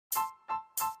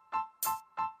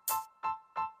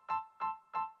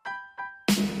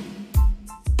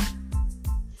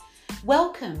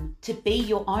Welcome to Be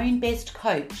Your Own Best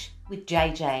Coach with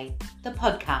JJ, the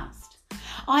podcast.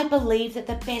 I believe that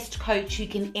the best coach you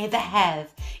can ever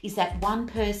have is that one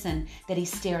person that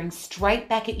is staring straight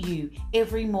back at you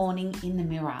every morning in the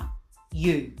mirror.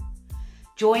 You.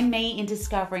 Join me in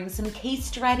discovering some key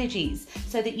strategies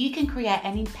so that you can create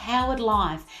an empowered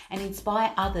life and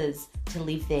inspire others to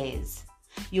live theirs.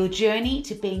 Your journey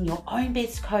to being your own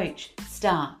best coach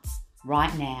starts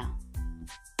right now.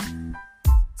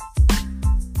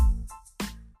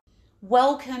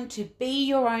 Welcome to Be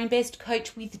Your Own Best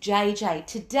Coach with JJ.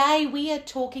 Today we are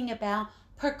talking about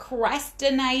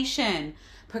procrastination.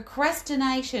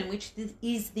 Procrastination, which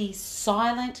is the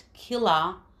silent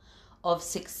killer of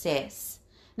success.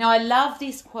 Now, I love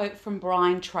this quote from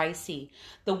Tracy.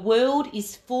 The world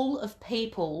is full of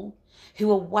people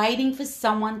who are waiting for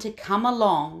someone to come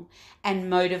along and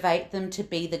motivate them to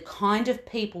be the kind of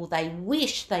people they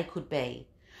wish they could be.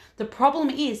 The problem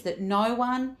is that no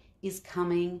one is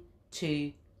coming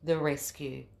to the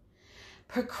rescue.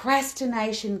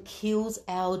 Procrastination kills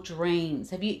our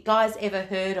dreams. Have you guys ever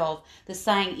heard of the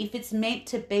saying, if it's meant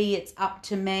to be, it's up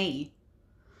to me?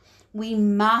 We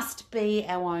must be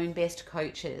our own best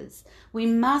coaches. We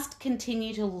must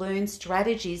continue to learn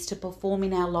strategies to perform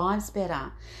in our lives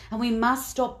better. And we must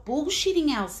stop bullshitting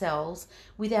ourselves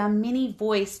with our mini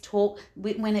voice talk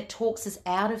when it talks us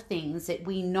out of things that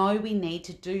we know we need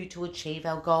to do to achieve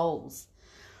our goals.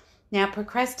 Now,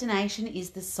 procrastination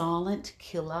is the silent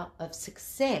killer of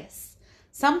success.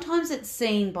 Sometimes it's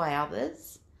seen by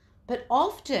others, but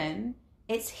often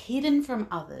it's hidden from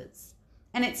others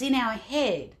and it's in our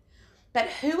head. But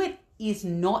who it is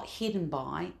not hidden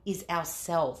by is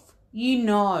ourself. We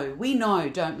know,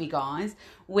 don't we, guys,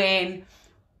 when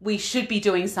we should be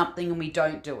doing something and we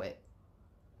don't do it.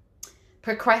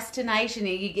 Procrastination,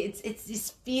 it's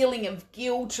this feeling of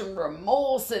guilt and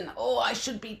remorse and, I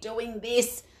should be doing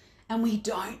this. And we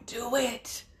don't do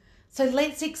it. So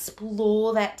let's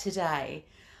explore that today.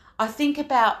 I think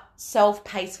about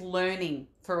self-paced learning,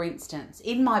 for instance.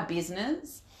 In my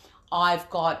business, I've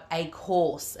got a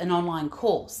course, an online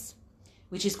course,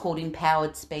 which is called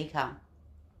Empowered Speaker.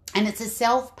 And it's a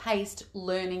self-paced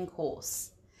learning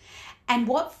course. And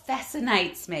what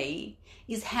fascinates me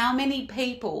is how many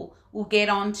people will get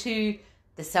onto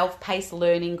the self-paced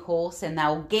learning course and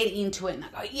they'll get into it and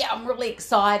they'll go, yeah, I'm really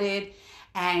excited.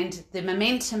 And the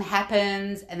momentum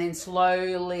happens, and then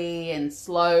slowly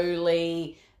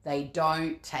they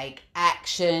don't take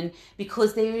action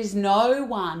because there is no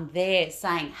one there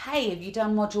saying, hey, have you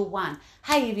done module 1?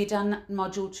 Hey, have you done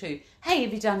module 2? Hey,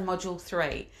 have you done module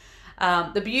 3?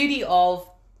 The beauty of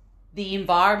the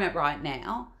environment right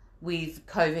now with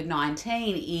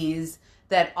COVID-19 is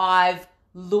that I've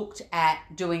looked at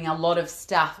doing a lot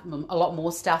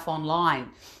more stuff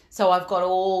online. So I've got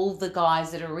all the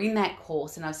guys that are in that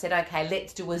course and I've said, okay,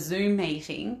 let's do a Zoom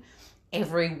meeting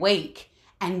every week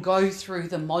and go through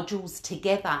the modules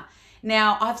together.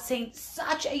 Now, I've seen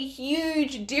such a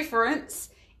huge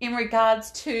difference in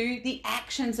regards to the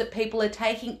actions that people are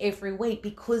taking every week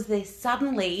because they're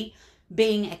suddenly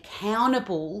being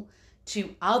accountable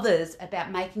to others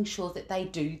about making sure that they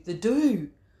do the do.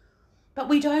 But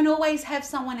we don't always have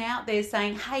someone out there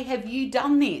saying, hey, have you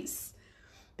done this?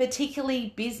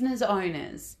 Particularly business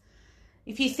owners.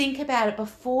 If you think about it,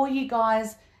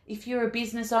 if you're a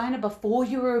business owner, before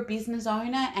you were a business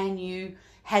owner and you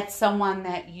had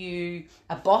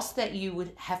a boss that you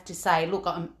would have to say, look,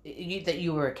 that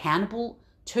you were accountable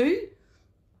to,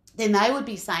 then they would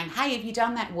be saying, hey, have you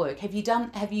done that work? Have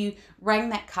you rang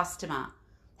that customer?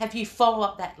 Have you followed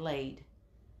up that lead?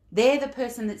 They're the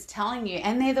person that's telling you,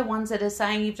 and they're the ones that are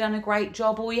saying you've done a great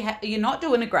job or you're not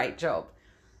doing a great job.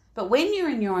 But when you're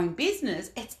in your own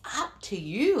business, it's up to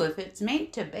you. If it's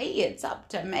meant to be, it's up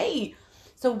to me.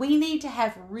 So we need to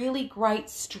have really great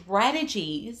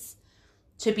strategies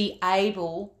to be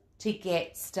able to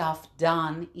get stuff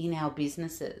done in our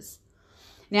businesses.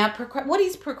 Now, what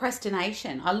is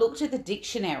procrastination? I looked at the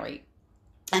dictionary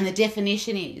and the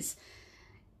definition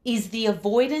is the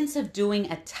avoidance of doing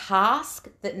a task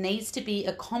that needs to be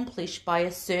accomplished by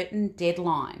a certain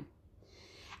deadline.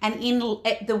 And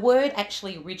the word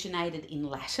actually originated in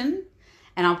Latin,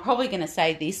 and I'm probably going to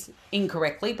say this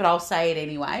incorrectly, but I'll say it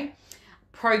anyway.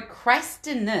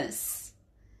 Procrastinus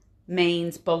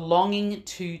means belonging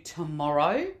to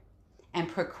tomorrow, and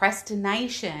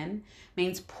procrastination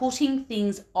means putting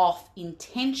things off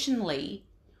intentionally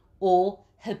or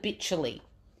habitually.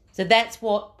 So that's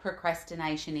what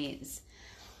procrastination is.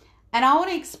 And I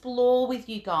want to explore with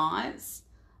you guys,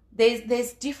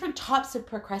 there's different types of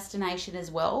procrastination as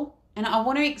well. And I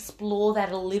want to explore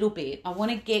that a little bit. I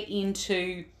want to get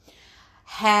into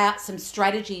some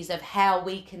strategies of how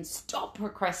we can stop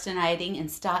procrastinating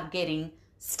and start getting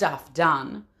stuff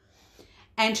done,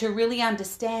 and to really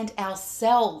understand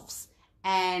ourselves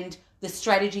and the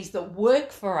strategies that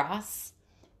work for us,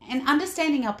 and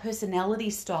understanding our personality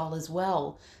style as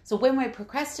well. So when we're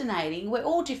procrastinating, we're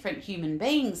all different human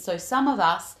beings. So some of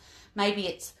us, maybe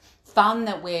it's fun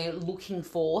that we're looking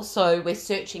for, so we're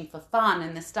searching for fun,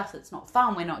 and the stuff that's not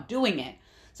fun, we're not doing it.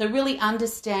 So really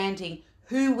understanding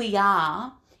who we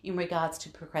are in regards to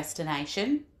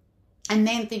procrastination, and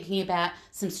then thinking about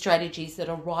some strategies that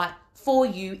are right for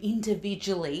you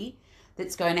individually,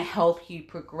 that's going to help you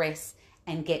progress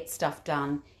and get stuff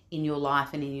done in your life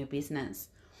and in your business.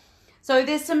 So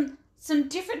there's some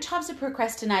different types of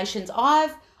procrastinations.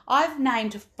 I've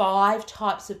named 5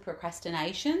 types of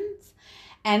procrastinations,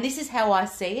 and this is how I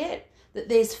see it, that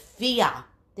there's fear.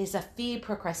 There's a fear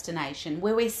procrastination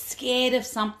where we're scared of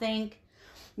something.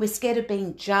 We're scared of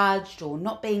being judged or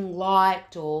not being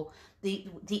liked, or the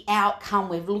outcome.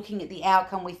 We're looking at the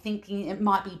outcome. We're thinking it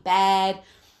might be bad.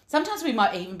 Sometimes we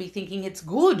might even be thinking it's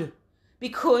good,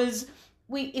 because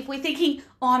if we're thinking,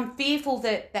 oh, I'm fearful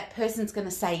that that person's going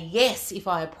to say yes if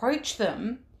I approach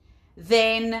them,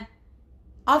 then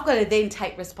I've got to then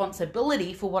take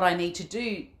responsibility for what I need to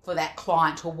do for that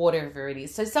client or whatever it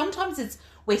is. So sometimes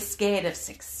we're scared of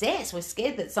success. We're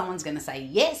scared that someone's going to say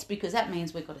yes, because that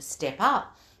means we've got to step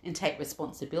up and take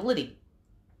responsibility.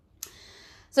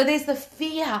 So there's the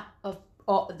fear of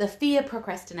the fear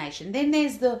procrastination. Then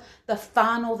there's the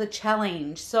fun or the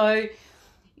challenge. So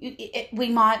we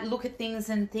might look at things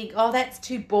and think, oh, that's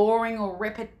too boring or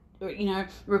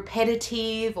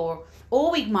repetitive, or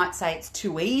we might say it's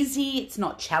too easy, it's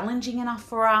not challenging enough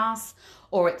for us,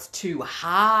 or it's too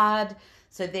hard,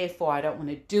 so therefore I don't want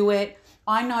to do it.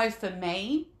 I know for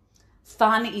me,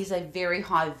 fun is a very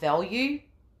high value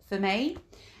for me.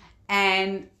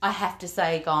 And I have to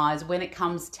say, guys, when it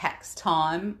comes tax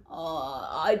time,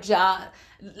 I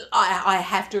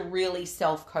have to really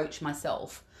self-coach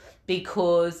myself,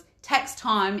 because tax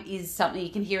time is something, you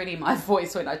can hear it in my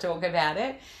voice when I talk about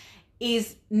it,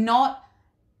 is not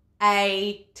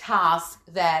a task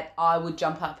that I would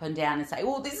jump up and down and say,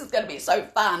 oh, this is going to be so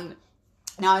fun.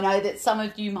 Now, I know that some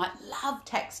of you might love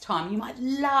tax time. You might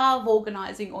love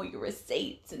organising all your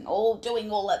receipts and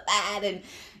doing all of that, and,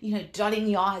 dotting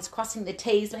the I's, crossing the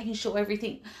T's, making sure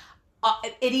everything.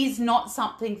 It is not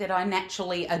something that I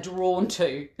naturally are drawn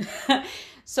to.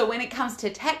 So when it comes to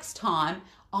tax time,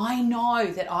 I know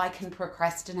that I can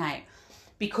procrastinate,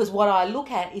 because what I look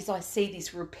at is I see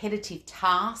this repetitive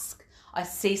task. I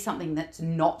see something that's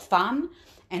not fun.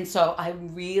 And so I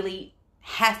really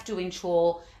have to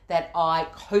ensure that I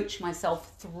coach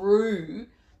myself through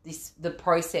the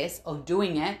process of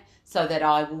doing it, so that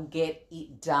I will get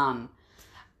it done.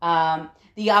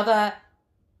 The other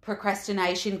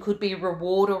procrastination could be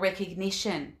reward or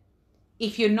recognition.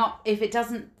 If it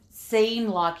doesn't seem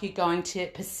like you're going to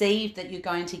perceive that you're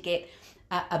going to get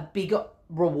a bigger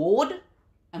reward,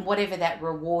 and whatever that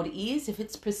reward is, if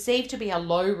it's perceived to be a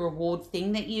low reward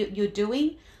thing that you're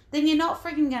doing, then you're not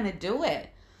freaking going to do it.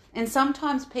 And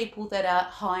sometimes people that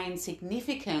are high in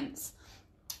significance,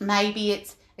 maybe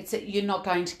it's that you're not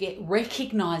going to get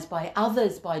recognized by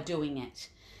others by doing it.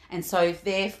 And so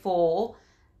therefore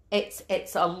it's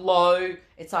like,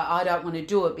 I don't want to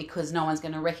do it because no one's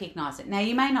going to recognize it. Now,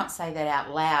 you may not say that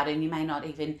out loud, and you may not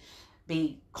even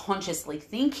be consciously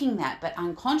thinking that, but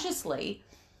unconsciously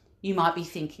you might be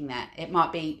thinking that. It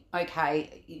might be,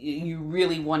 okay, you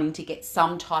really wanting to get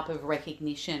some type of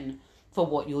recognition for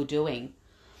what you're doing.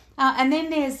 And then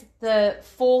there's the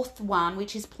 4th one,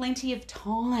 which is plenty of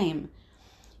time.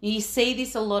 You see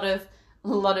this a lot of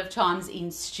times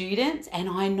in students, and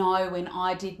I know when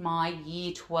I did my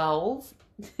year 12,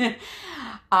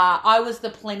 I was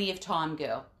the plenty of time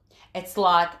girl. It's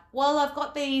like, well, I've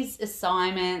got these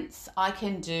assignments, I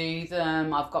can do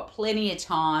them, I've got plenty of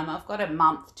time, I've got a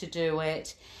month to do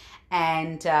it.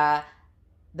 And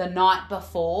the night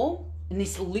before, and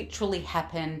this literally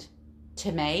happened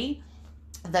to me,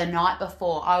 the night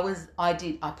before, I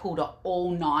pulled an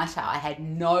all-nighter. I had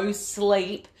no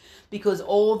sleep because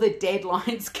all the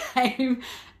deadlines came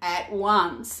at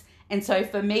once. And so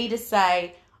for me to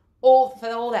say, for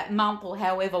all that month or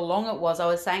however long it was, I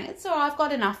was saying, it's all right, I've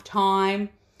got enough time.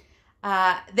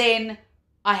 Then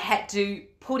I had to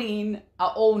put in an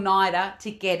all-nighter to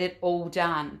get it all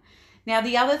done. Now,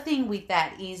 the other thing with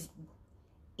that is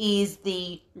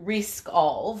the risk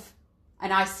of,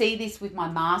 and I see this with my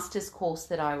master's course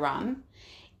that I run,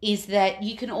 is that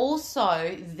you can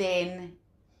also then,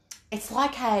 it's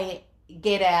like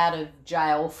get out of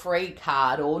jail free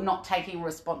card or not taking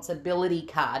responsibility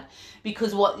card,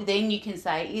 because what then you can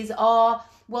say is, oh,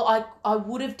 well, I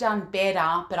would have done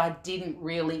better, but I didn't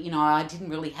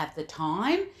really have the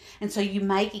time. And so you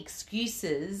make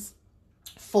excuses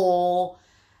for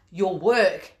your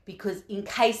work, because in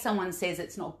case someone says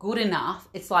it's not good enough,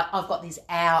 it's like, I've got this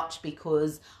out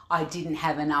because I didn't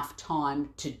have enough time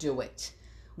to do it.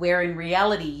 Where in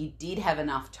reality, you did have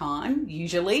enough time.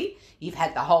 Usually you've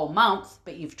had the whole month,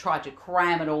 but you've tried to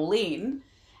cram it all in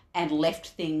and left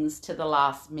things to the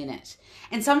last minute.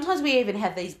 And sometimes we even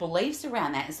have these beliefs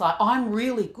around that. It's like, I'm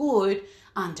really good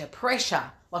under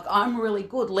pressure. Like, I'm really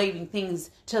good leaving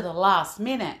things to the last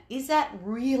minute. Is that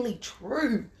really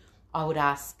true? I would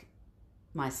ask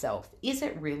myself, is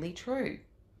it really true?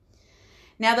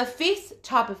 Now, the fifth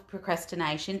type of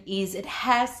procrastination is it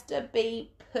has to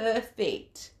be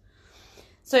perfect.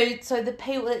 So the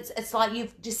people, it's like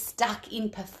you've just stuck in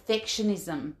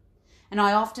perfectionism. And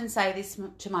I often say this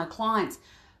to my clients,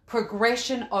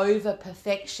 progression over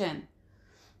perfection.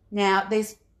 Now,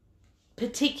 there's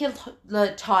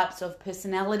particular types of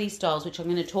personality styles, which I'm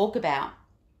going to talk about,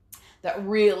 that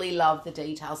really love the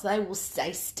details. They will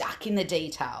stay stuck in the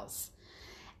details.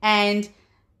 And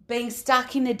being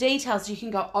stuck in the details, you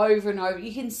can go over and over.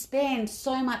 You can spend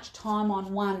so much time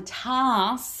on one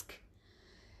task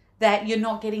that you're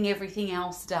not getting everything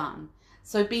else done.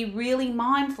 So be really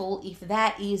mindful if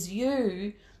that is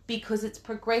you, because it's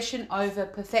progression over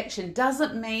perfection.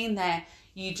 Doesn't mean that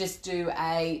you just do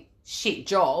a shit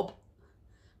job.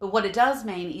 But what it does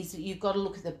mean is that you've got to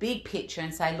look at the big picture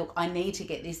and say, look, I need to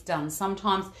get this done.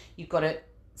 Sometimes you've got to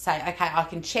say, okay, I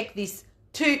can check this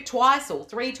twice or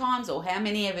 3 times or how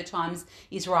many ever times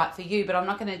is right for you, but I'm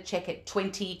not going to check it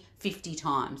 20, 50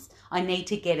 times. I need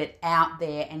to get it out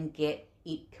there and get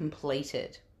it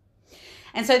completed.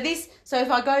 And so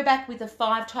if I go back with the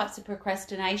 5 types of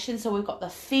procrastination, so we've got the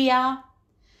fear,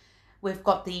 we've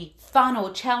got the fun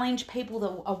or challenge, people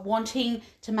that are wanting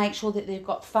to make sure that they've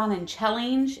got fun and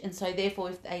challenge. And so therefore,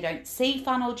 if they don't see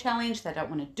fun or challenge, they don't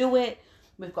want to do it.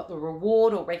 We've got the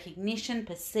reward or recognition,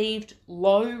 perceived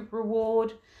low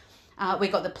reward.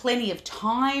 We've got the plenty of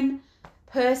time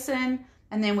person.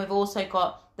 And then we've also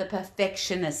got the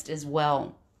perfectionist as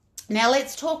well. Now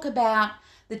let's talk about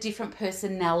the different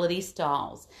personality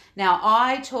styles. Now,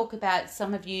 I talk about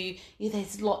some of you,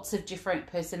 there's lots of different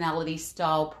personality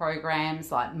style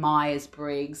programs like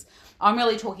Myers-Briggs. I'm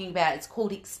really talking about, it's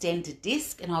called Extended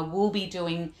Disc, and I will be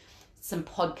doing some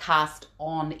podcast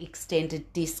on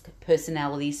extended disc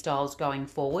personality styles going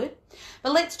forward.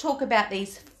 But let's talk about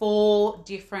these 4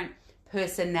 different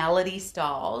personality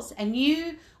styles, and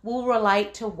you will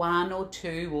relate to 1 or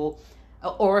 2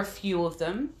 or a few of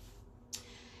them.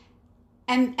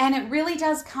 And it really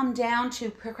does come down to,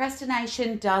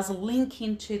 procrastination does link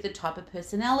into the type of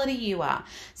personality you are.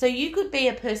 So you could be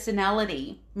a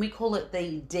personality, we call it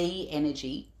the D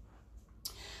energy,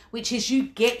 which is you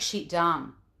get shit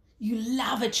done. You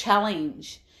love a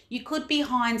challenge. You could be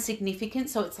high in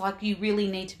significance, so it's like you really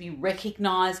need to be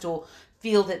recognized or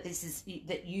feel that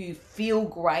that you feel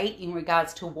great in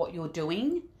regards to what you're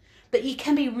doing. But you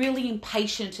can be really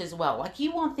impatient as well. Like,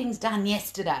 you want things done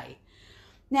yesterday.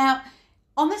 Now,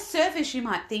 on the surface, you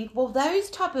might think, well, those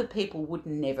type of people would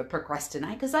never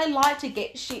procrastinate because they like to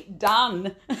get shit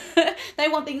done. They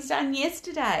want things done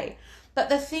yesterday. But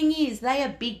the thing is, they are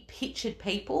big pictured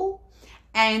people.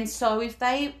 And so if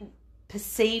they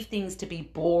perceive things to be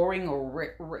boring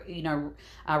or,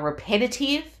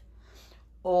 repetitive,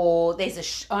 or there's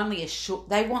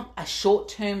they want a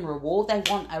short-term reward. They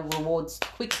want a reward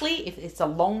quickly. If it's a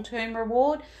long-term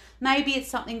reward, maybe it's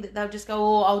something that they'll just go,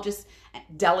 oh, I'll just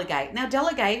delegate. Now,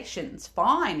 delegation's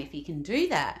fine if you can do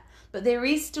that, but there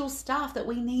is still stuff that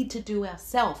we need to do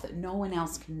ourselves that no one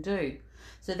else can do.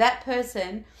 So that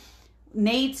person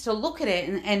needs to look at it,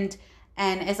 and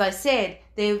as I said,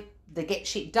 the get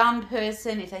shit done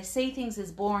person, if they see things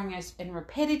as boring and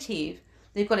repetitive,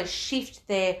 they've got to shift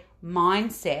their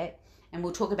mindset, and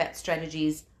we'll talk about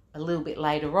strategies a little bit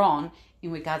later on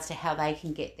in regards to how they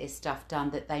can get their stuff done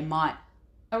that they might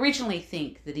originally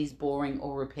think that is boring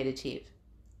or repetitive.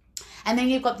 And then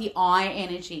you've got the I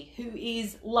energy, who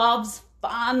loves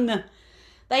fun.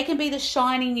 They can be the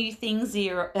shiny new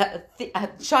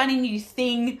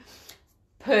thing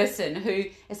person who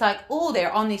is like, oh,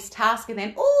 they're on this task, and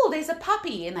then, oh, there's a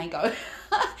puppy, and they go.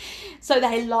 So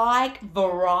they like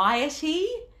variety.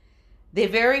 They're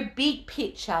very big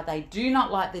picture. They do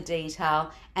not like the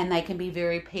detail, and they can be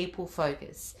very people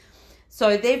focused.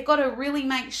 So they've got to really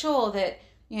make sure that,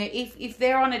 if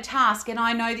they're on a task, and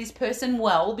I know this person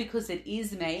well because it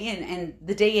is me, and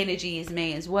the D energy is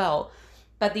me as well,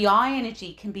 But the I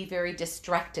energy can be very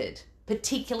distracted,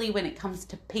 particularly when it comes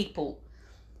to people.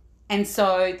 And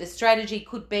so the strategy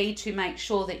could be to make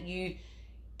sure that you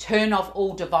turn off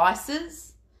all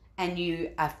devices and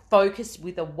you are focused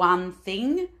with a one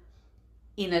thing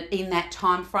in that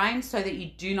time frame, so that you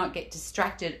do not get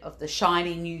distracted of the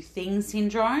shiny new thing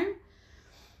syndrome.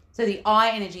 So the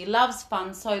I energy loves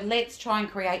fun, so let's try and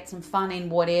create some fun in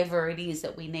whatever it is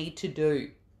that we need to do.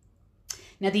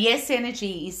 Now, the S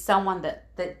energy is someone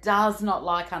that does not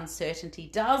like uncertainty,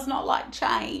 does not like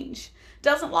change,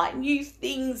 doesn't like new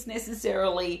things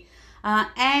necessarily,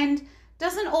 and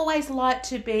doesn't always like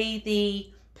to be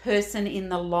the person in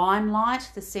the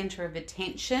limelight, the center of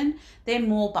attention. They're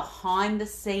more behind the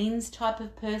scenes type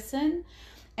of person.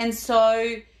 And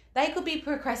so they could be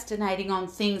procrastinating on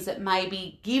things that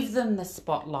maybe give them the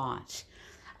spotlight,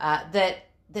 that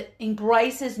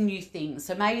embraces new things.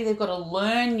 So maybe they've got to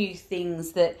learn new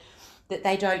things that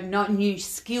they don't know, new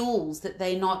skills that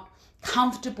they're not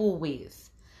comfortable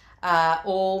with,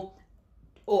 or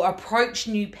approach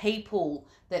new people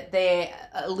that they're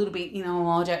a little bit,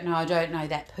 I don't know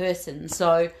that person.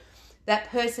 So that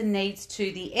person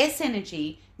the S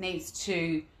energy needs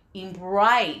to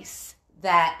embrace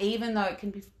that, even though it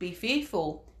can be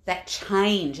fearful, that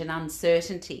change and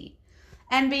uncertainty,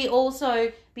 and be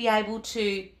able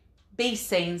to be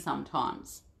seen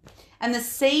sometimes. And the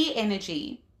C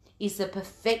energy is the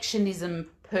perfectionism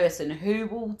person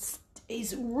who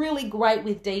is really great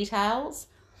with details.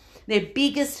 Their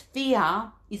biggest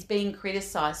fear is being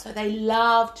criticized. So they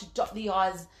love to dot the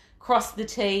I's, cross the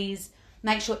T's,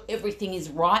 make sure everything is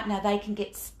right. Now they can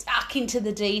get stuck into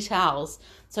the details.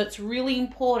 So it's really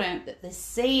important that the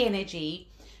C energy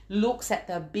looks at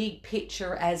the big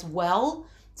picture as well.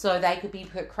 So they could be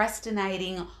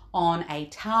procrastinating on a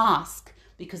task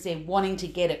because they're wanting to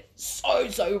get it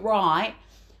so right,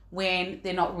 when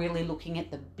they're not really looking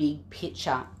at the big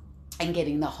picture and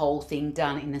getting the whole thing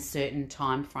done in a certain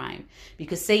time frame.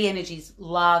 Because C energies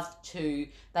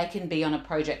they can be on a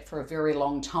project for a very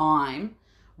long time,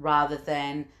 rather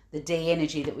than the D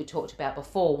energy that we talked about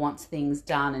before wants things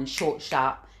done and short,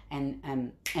 sharp,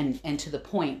 and to the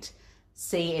point.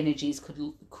 C energies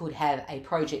could have a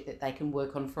project that they can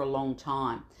work on for a long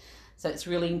time. So it's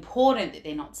really important that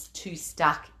they're not too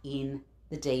stuck in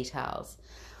the details.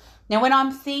 Now, when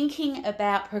I'm thinking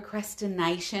about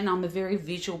procrastination, I'm a very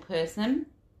visual person,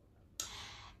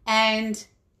 and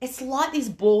it's like this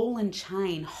ball and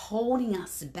chain holding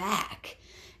us back.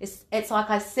 It's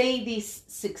like I see this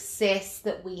success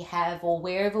that we have, or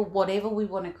whatever we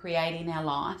want to create in our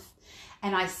life,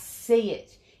 and I see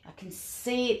it. I can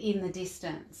see it in the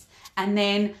distance. And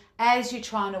then as you're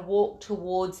trying to walk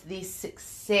towards this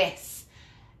success,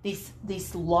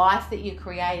 this life that you're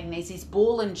creating, there's this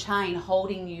ball and chain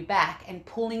holding you back and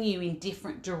pulling you in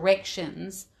different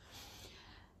directions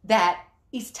that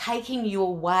is taking you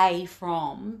away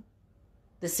from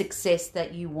the success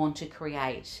that you want to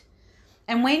create.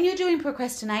 And when you're doing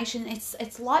procrastination,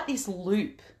 it's like this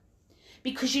loop,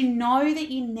 because you know that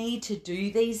you need to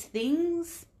do these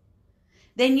things.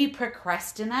 Then you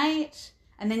procrastinate,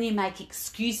 and then you make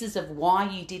excuses of why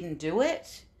you didn't do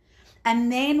it.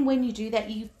 And then when you do that,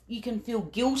 you can feel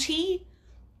guilty,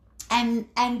 and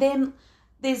then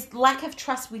there's lack of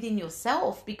trust within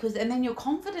yourself, and then your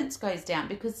confidence goes down,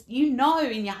 because you know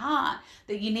in your heart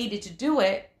that you needed to do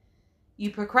it. You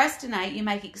procrastinate, you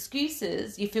make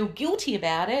excuses, you feel guilty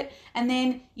about it, and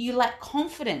then you lack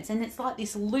confidence. And it's like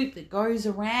this loop that goes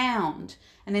around,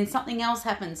 and then something else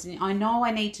happens, and I know I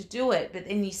need to do it, but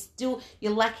then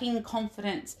you're lacking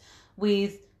confidence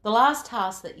with the last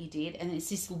task that you did, and it's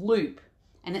this loop,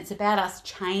 and it's about us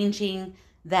changing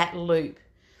that loop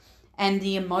and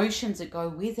the emotions that go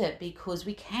with it, because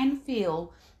we can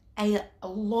feel a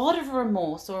lot of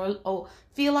remorse, or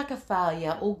feel like a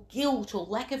failure, or guilt, or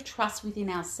lack of trust within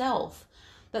ourselves.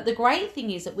 But the great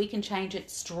thing is that we can change it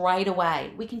straight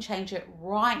away. We can change it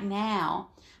right now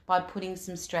by putting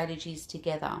some strategies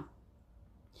together.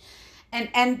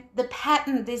 And the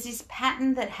pattern, there's this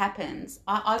pattern that happens.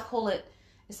 I call it,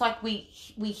 it's like we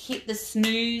hit the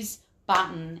snooze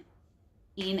button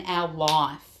in our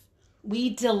life.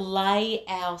 We delay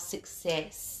our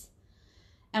success.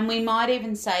 And we might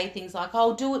even say things like,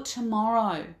 I'll do it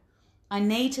tomorrow. I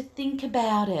need to think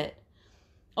about it.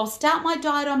 I'll start my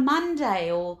diet on Monday,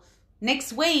 or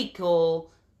next week, or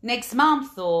next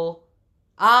month, or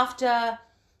after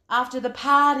the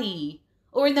party,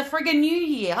 or in the friggin' new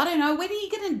year. I don't know. When are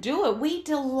you going to do it? We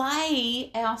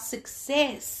delay our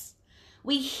success.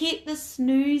 We hit the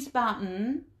snooze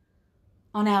button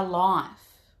on our life.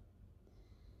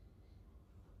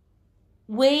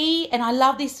 And I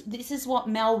love this is what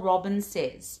Mel Robbins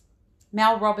says.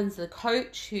 Mel Robbins, the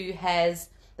coach who has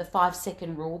the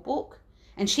 5-second rule book.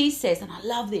 And she says, and I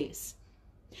love this,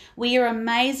 we are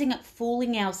amazing at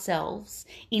fooling ourselves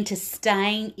into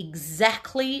staying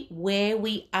exactly where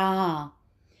we are.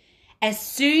 As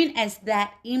soon as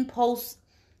that impulse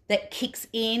that kicks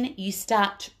in, you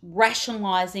start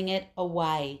rationalizing it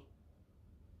away.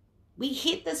 We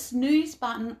hit the snooze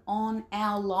button on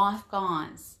our life,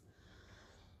 guys.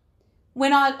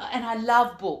 I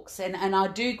love books, and I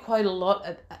do quote a lot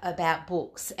about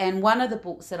books. And one of the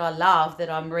books that I love that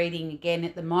I'm reading again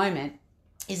at the moment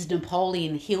is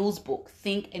Napoleon Hill's book,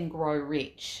 Think and Grow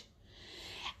Rich.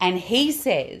 And he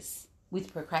says,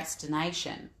 with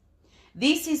procrastination,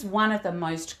 this is one of the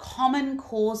most common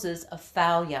causes of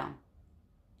failure.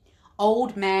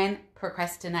 Old man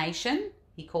procrastination,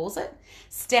 he calls it,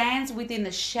 stands within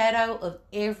the shadow of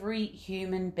every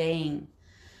human being,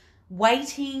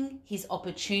 waiting his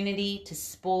opportunity to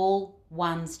spoil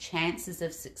one's chances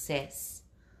of success.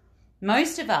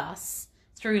 Most of us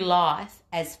through life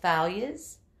as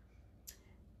failures,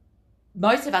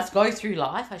 most of us go through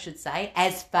life, I should say,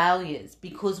 as failures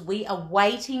because we are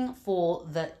waiting for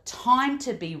the time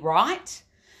to be right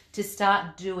to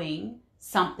start doing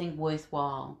something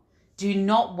worthwhile. Do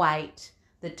not wait.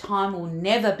 The time will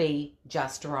never be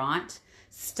just right.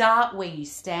 Start where you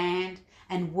stand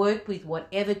and work with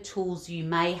whatever tools you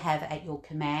may have at your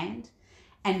command,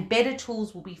 and better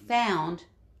tools will be found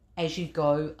as you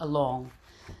go along.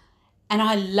 And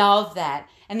I love that.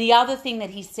 And the other thing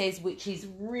that he says, which is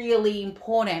really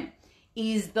important,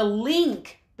 is the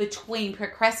link between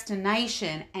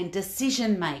procrastination and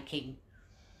decision making.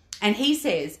 And he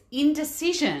says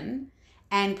indecision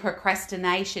and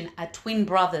procrastination are twin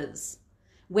brothers.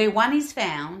 Where one is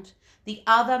found, the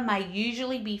other may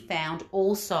usually be found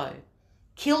also.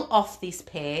 Kill off this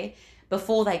pair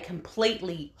before they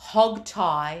completely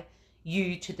hog-tie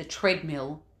you to the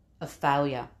treadmill of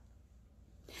failure.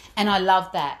 And I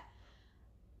love that.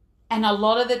 And a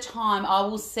lot of the time I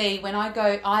will see when I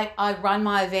go, I run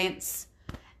my events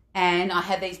and I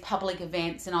have these public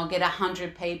events and I'll get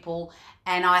 100 people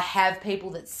and I have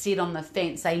people that sit on the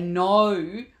fence. They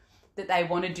know that they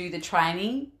want to do the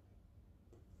training,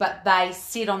 but they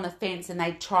sit on the fence and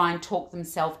they try and talk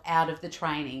themselves out of the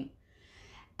training.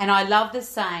 And I love the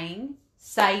saying,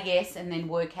 say yes and then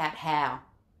work out how.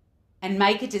 And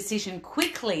make a decision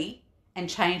quickly and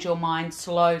change your mind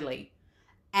slowly.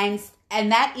 And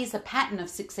that is a pattern of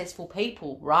successful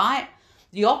people, right?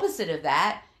 The opposite of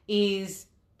that is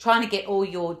trying to get all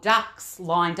your ducks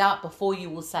lined up before you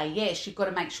will say yes. You've got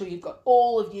to make sure you've got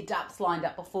all of your ducks lined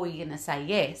up before you're going to say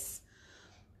yes.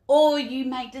 Or you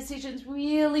make decisions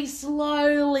really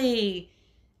slowly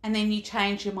and then you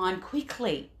change your mind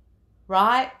quickly,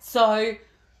 right? So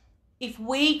if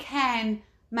we can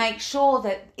make sure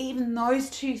that even those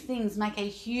two things make a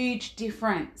huge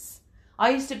difference. I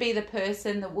used to be the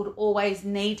person that would always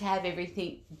need to have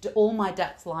everything, all my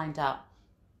ducks lined up.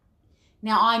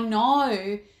 Now I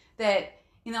know that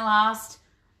in the last,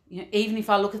 even if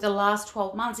I look at the last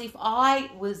 12 months, if I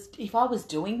was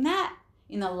doing that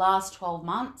in the last 12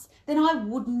 months, then I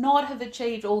would not have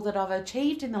achieved all that I've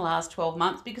achieved in the last 12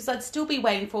 months because I'd still be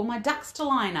waiting for all my ducks to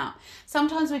line up.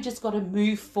 Sometimes we've just got to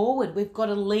move forward. We've got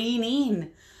to lean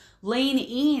in,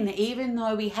 even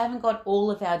though we haven't got all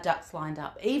of our ducks lined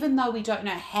up, even though we don't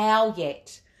know how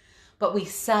yet, but we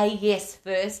say yes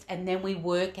first and then we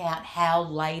work out how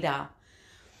later.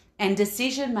 And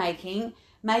decision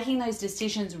making those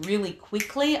decisions really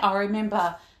quickly. I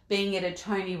remember being at a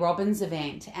Tony Robbins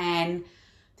event and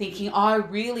thinking, I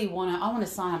want to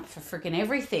sign up for freaking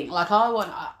everything. Like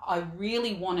I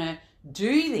really want to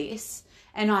do this.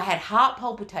 And I had heart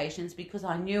palpitations because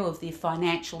I knew of the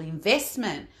financial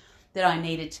investment that I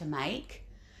needed to make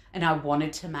and I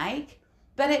wanted to make.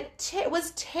 But it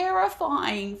was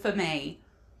terrifying for me.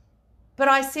 But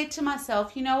I said to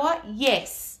myself, you know what?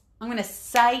 Yes, I'm going to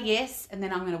say yes and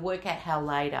then I'm going to work out how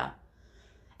later.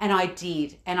 And I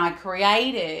did. And I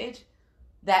created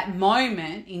that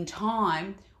moment in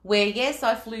time where, yes,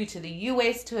 I flew to the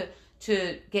US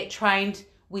to get trained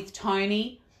with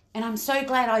Tony. And I'm so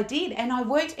glad I did. And I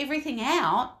worked everything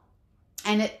out.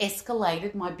 And it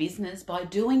escalated my business by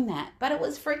doing that. But it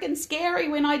was freaking scary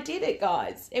when I did it,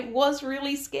 guys. It was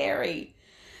really scary.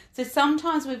 So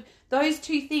sometimes with those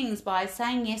two things, by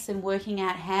saying yes and working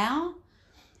out how,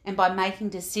 and by making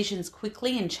decisions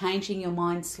quickly and changing your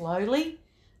mind slowly,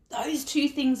 those two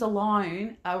things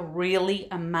alone are really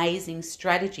amazing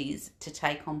strategies to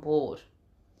take on board.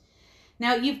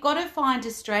 Now, you've got to find a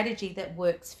strategy that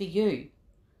works for you,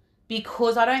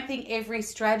 because I don't think every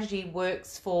strategy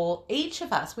works for each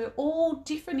of us. We're all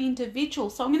different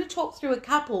individuals. So I'm going to talk through a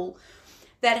couple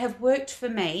that have worked for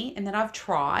me and that I've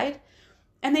tried.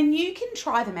 And then you can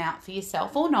try them out for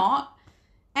yourself or not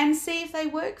and see if they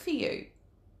work for you.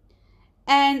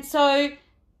 And so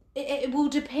it will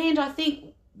depend. I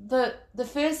think the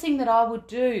first thing that I would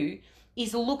do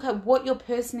is look at what your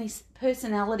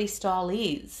personality style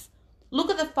is. Look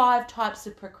at the 5 types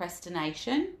of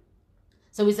procrastination.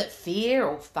 So is it fear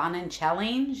or fun and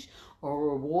challenge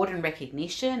or reward and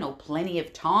recognition or plenty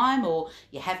of time or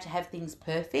you have to have things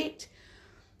perfect?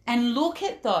 And look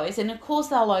at those, and of course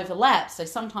they'll overlap. So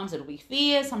sometimes it'll be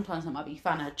fear, sometimes it might be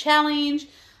fun or challenge.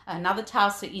 Another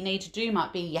task that you need to do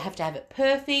might be you have to have it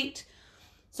perfect.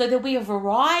 So there'll be a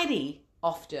variety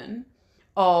often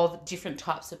of different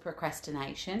types of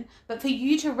procrastination. But for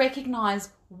you to recognize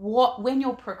when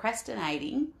you're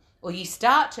procrastinating or you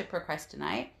start to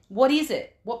procrastinate, what is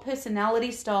it? What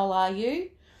personality style are you?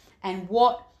 And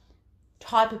what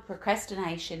type of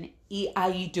procrastination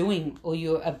are you doing or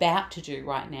you're about to do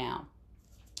right now?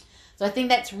 So I think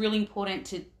that's really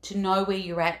important to know where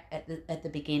you're at the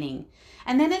beginning.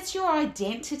 And then it's your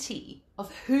identity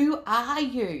of who are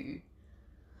you?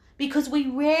 Because we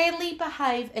rarely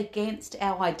behave against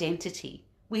our identity.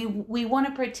 We want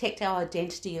to protect our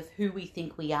identity of who we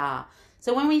think we are.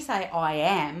 So when we say I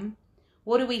am,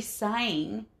 what are we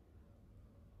saying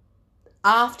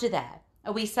after that?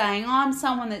 Are we saying I'm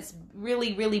someone that's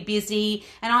really, really busy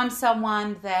and I'm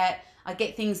someone that I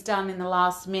get things done in the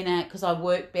last minute because I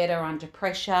work better under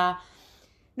pressure?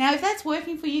 Now, if that's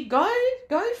working for you, go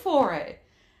for it.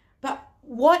 But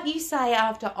what you say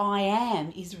after I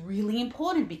am is really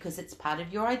important because it's part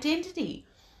of your identity.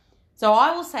 So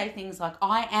I will say things like,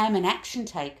 I am an action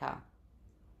taker.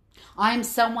 I am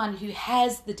someone who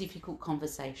has the difficult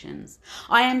conversations.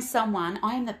 I am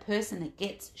the person that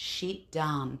gets shit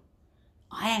done.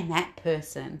 I am that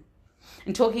person.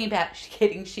 And talking about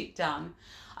getting shit done,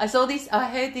 I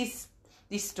heard this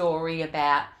story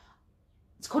about,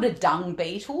 it's called a dung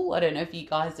beetle. I don't know if you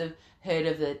guys have heard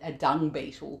of a dung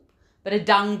beetle. But a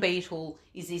dung beetle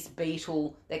is this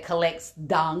beetle that collects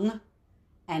dung,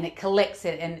 and it collects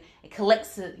it,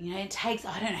 it takes,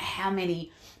 I don't know how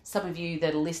many, some of you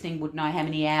that are listening would know how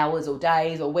many hours or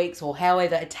days or weeks or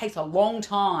however, it takes a long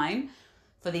time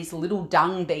for this little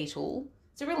dung beetle.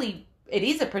 It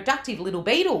is a productive little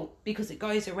beetle because it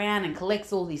goes around and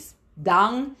collects all this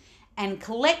dung and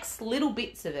collects little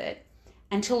bits of it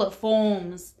until it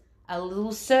forms a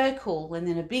little circle and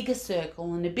then a bigger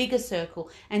circle and a bigger circle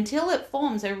until it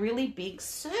forms a really big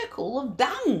circle of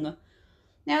dung.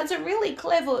 Now, it's a really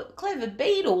clever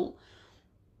beetle.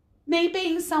 Me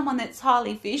being someone that's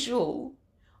highly visual,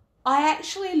 I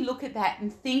actually look at that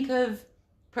and think of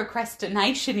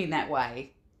procrastination in that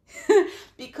way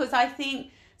because I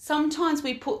think sometimes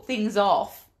we put things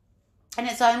off and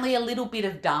it's only a little bit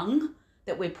of dung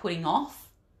that we're putting off,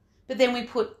 but then we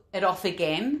put it off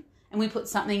again and we put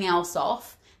something else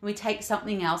off and we take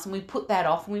something else and we put that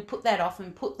off and we put that off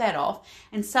and put that off,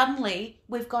 and suddenly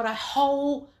we've got a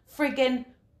whole friggin'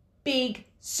 big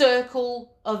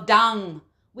circle of dung.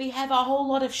 We have a whole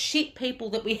lot of shit, people,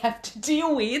 that we have to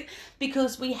deal with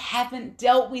because we haven't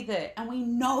dealt with it and we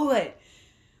know it.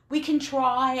 We can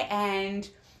try and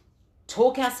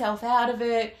talk ourselves out of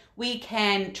it. We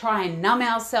can try and numb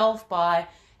ourselves by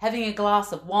having a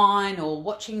glass of wine or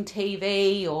watching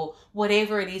TV or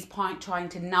whatever it is, trying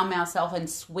to numb ourselves and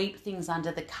sweep things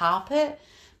under the carpet.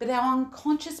 But our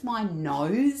unconscious mind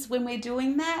knows when we're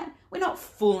doing that. We're not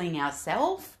fooling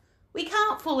ourselves. We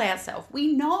can't fool ourselves.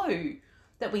 We know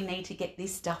that we need to get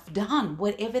this stuff done,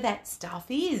 whatever that stuff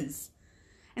is.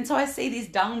 And so I see this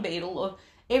dung beetle of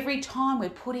every time we're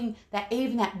putting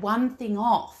even that one thing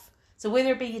off. So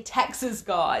whether it be your taxes,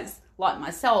 guys, like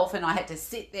myself, and I had to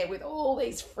sit there with all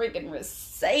these friggin'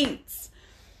 receipts.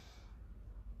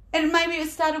 And maybe it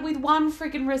started with one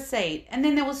friggin' receipt, and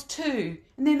then there was 2,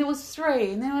 and then there was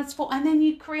 3, and then there was 4, and then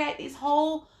you create this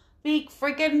whole big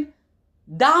friggin'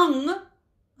 dung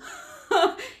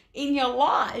in your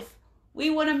life. We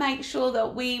want to make sure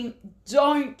that we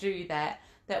don't do that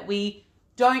we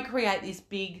don't create this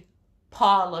big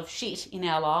pile of shit in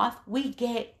our life. We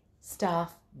get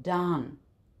stuff done.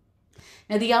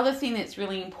 Now, the other thing that's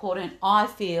really important, I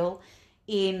feel,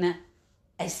 in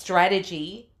a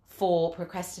strategy for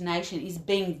procrastination is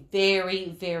being very,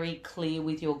 very clear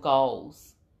with your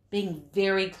goals. Being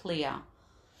very clear.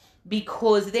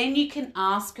 Because then you can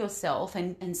ask yourself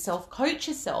and self-coach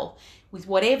yourself with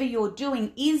whatever you're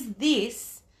doing. Is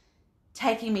this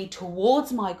taking me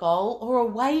towards my goal or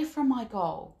away from my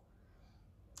goal?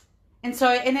 And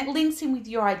it links in with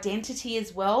your identity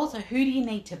as well. So who do you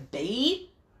need to be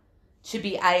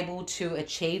able to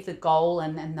achieve the goal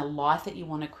and the life that you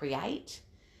want to create?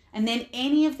 And then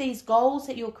any of these goals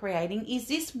that you're creating, is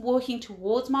this working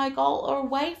towards my goal or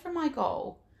away from my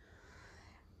goal?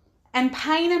 And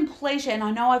pain and pleasure, and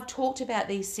I know I've talked about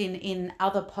this in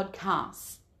other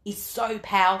podcasts, is so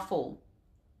powerful,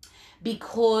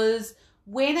 because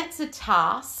when it's a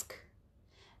task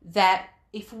that,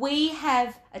 if we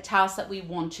have a task that we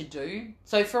want to do,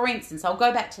 so for instance, I'll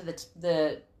go back to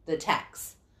the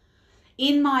tax.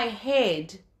 In my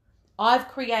head, I've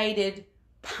created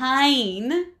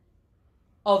pain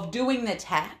of doing the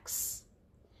tax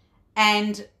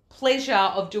and pleasure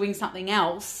of doing something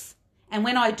else. And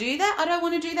when I do that, I don't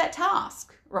want to do that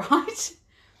task, right?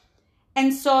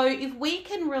 And so if we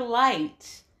can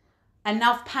relate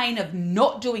enough pain of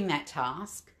not doing that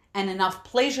task and enough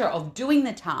pleasure of doing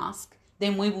the task,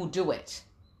 then we will do it.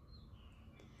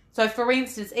 So for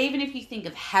instance, even if you think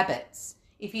of habits,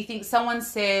 if you think someone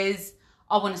says,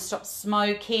 I want to stop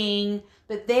smoking,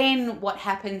 but then what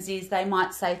happens is they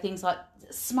might say things like,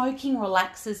 smoking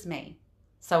relaxes me.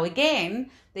 So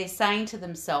again, they're saying to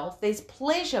themselves, there's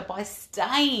pleasure by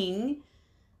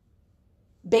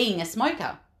being a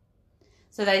smoker.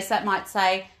 So they might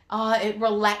say, oh, it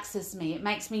relaxes me. It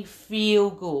makes me feel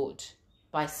good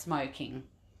by smoking.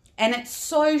 And it's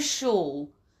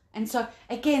social. And so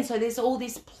again, so there's all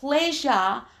this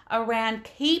pleasure around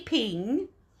keeping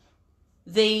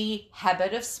the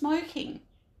habit of smoking.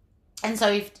 And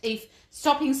so if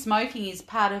stopping smoking is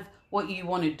part of what you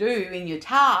want to do in your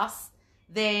tasks,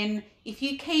 then if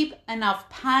you keep enough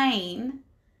pain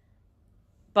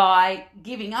by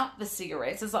giving up the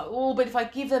cigarettes, it's like, oh, but if I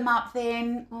give them up,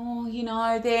 then,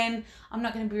 then I'm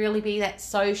not going to really be that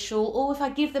social. Or if I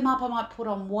give them up, I might put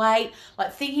on weight.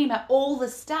 Like thinking about all the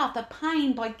stuff, the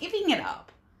pain by giving it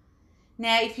up.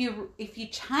 Now, if you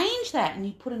change that and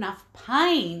you put enough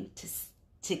pain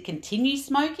to continue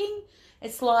smoking,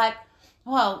 it's like,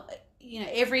 well,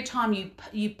 every time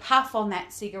you puff on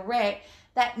that cigarette,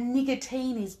 that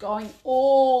nicotine is going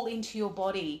all into your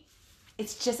body.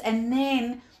 It's just, and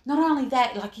then not only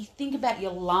that, like you think about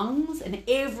your lungs, and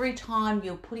every time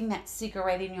you're putting that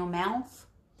cigarette in your mouth,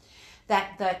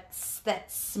 that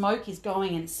smoke is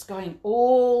going, and it's going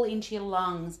all into your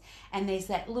lungs, and there's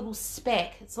that little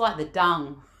speck. It's like the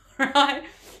dung, right?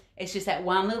 It's just that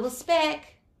one little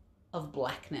speck of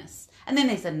blackness, and then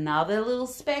there's another little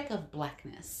speck of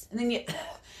blackness, and then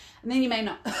you may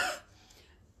not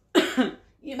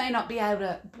you may not be able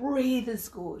to breathe as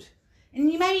good,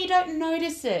 and you don't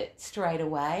notice it straight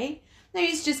away. No,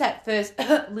 it's just that first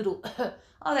little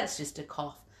oh, that's just a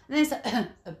cough, and there's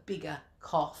a bigger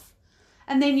cough,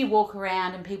 and then you walk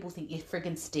around and people think you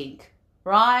friggin' stink,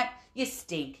 right? You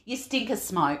stink of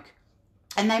smoke,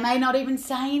 and they may not even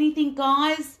say anything,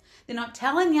 guys. They're not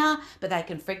telling you, but they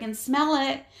can freaking smell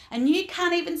it. And you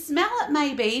can't even smell it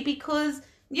maybe because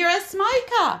you're a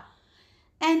smoker.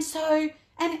 And so,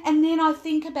 and then I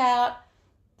think about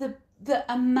the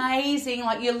amazing,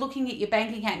 like you're looking at your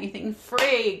bank account and you're thinking,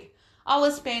 frig, I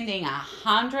was spending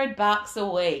 $100 a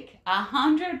week,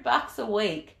 $100 a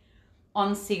week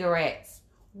on cigarettes.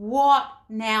 What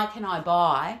now can I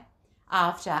buy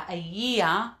after a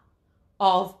year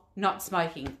of not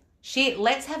smoking? Shit,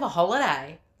 let's have a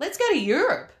holiday. Let's go to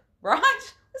Europe,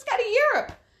 right? Let's go to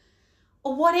Europe.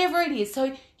 Or whatever it is.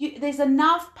 So there's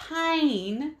enough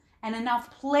pain and enough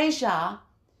pleasure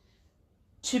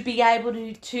to be able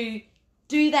to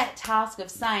do that task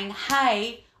of saying,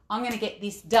 hey, I'm going to get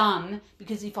this done,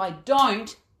 because if I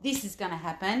don't, this is going to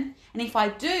happen. And if I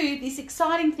do, this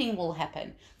exciting thing will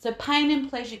happen. So pain and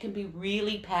pleasure can be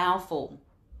really powerful.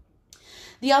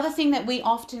 The other thing that we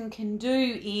often can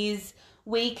do is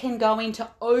we can go into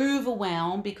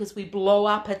overwhelm because we blow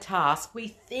up a task. We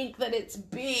think that it's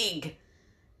big.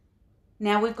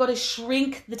 Now we've got to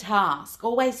shrink the task.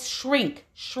 Always shrink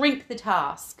the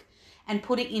task and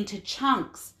put it into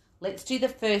chunks. Let's do the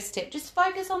first step. Just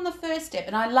focus on the first step.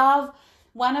 And I love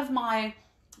one of my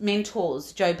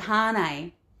mentors, Joe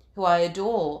Pane, who I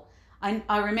adore.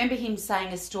 I remember him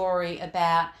saying a story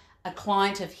about a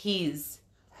client of his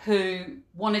who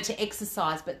wanted to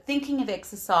exercise, but thinking of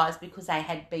exercise because they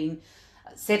had been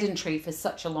sedentary for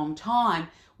such a long time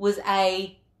was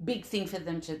a big thing for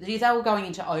them they were going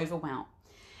into overwhelm.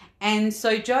 And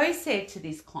so Joe said to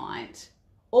this client,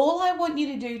 all I want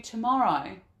you to do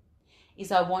tomorrow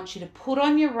is I want you to put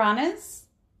on your runners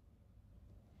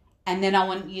and then I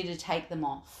want you to take them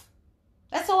off.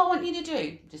 That's all I want you to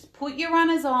do. Just put your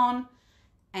runners on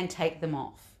and take them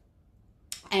off.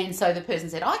 And so the person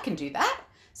said, I can do that.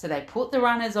 So they put the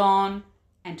runners on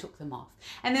and took them off.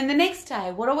 And then the next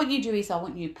day, what I want you to do is I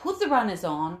want you to put the runners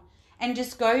on and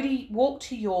just walk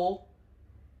to your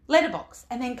letterbox,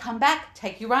 and then come back,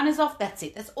 take your runners off. That's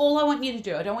it. That's all I want you to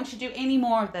do. I don't want you to do any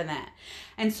more than that.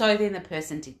 And so then the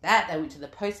person did that. They went to the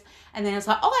post, and then it's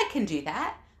like, oh, I can do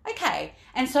that. Okay.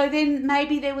 And so then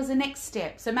maybe there was a next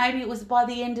step. So maybe it was by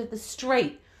the end of the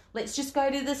street. Let's just go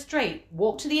to the street,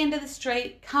 walk to the end of the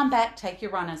street, come back, take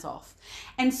your runners off.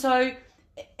 And so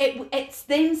it's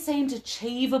then seemed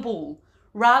achievable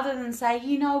rather than say,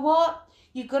 you know what?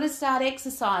 You've got to start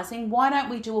exercising. Why don't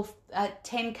we do a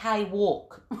 10K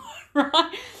walk,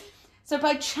 right? So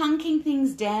by chunking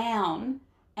things down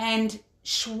and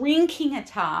shrinking a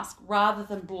task rather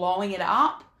than blowing it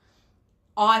up,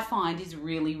 I find is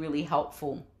really, really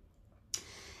helpful.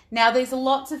 Now, there's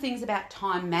lots of things about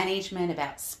time management,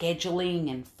 about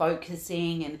scheduling and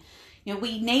focusing, and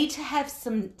we need to have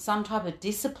some type of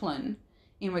discipline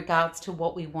in regards to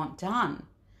what we want done.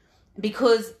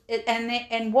 Because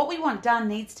and what we want done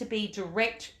needs to be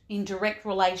in direct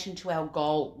relation to our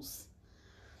goals.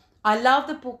 I love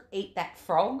the book Eat That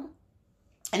Frog.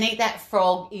 And Eat That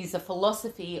Frog is a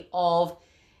philosophy of,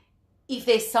 if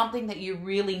there's something that you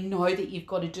really know that you've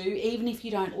got to do, even if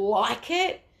you don't like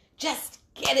it, just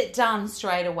get it done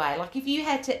straight away. Like if you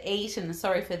had to eat, and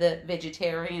sorry for the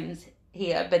vegetarians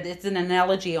here, but it's an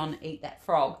analogy on Eat That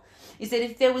Frog, is that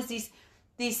if there was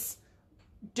this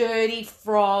dirty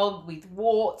frog with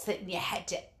warts that you had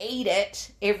to eat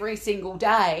it every single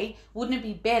day, wouldn't it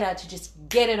be better to just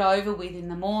get it over with in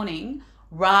the morning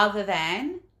rather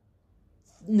than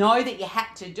know that you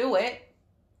had to do it,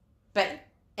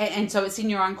 and so it's in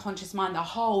your unconscious mind the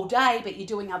whole day, but you're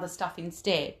doing other stuff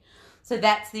instead. So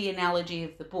that's the analogy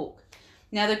of the book.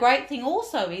 Now, the great thing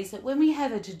also is that when we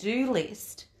have a to-do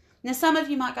list, now some of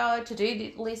you might go, oh,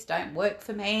 to-do list don't work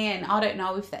for me, and I don't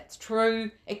know if that's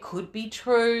true. It could be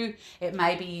true. It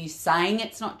may be you saying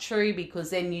it's not true,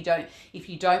 because then if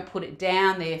you don't put it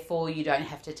down, therefore you don't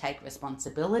have to take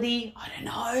responsibility. I don't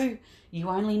know. You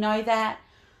only know that.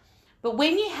 But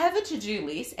when you have a to-do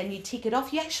list and you tick it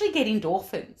off, you actually get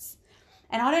endorphins.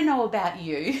 And I don't know about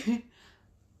you,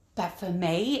 but for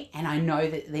me, and I know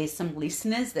that there's some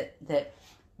listeners that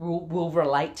will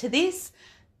relate to this,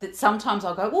 that sometimes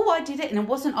I'll go, oh, I did it, and it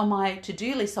wasn't on my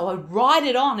to-do list, so I write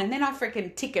it on, and then I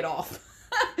freaking tick it off.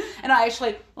 And I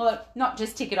actually, well, not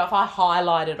just tick it off, I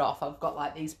highlight it off. I've got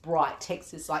like these bright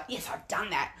texts. It's like, yes, I've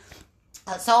done that.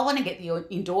 So I want to get the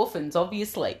endorphins,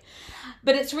 obviously.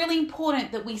 But it's really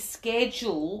important that we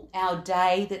schedule our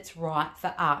day that's right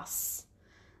for us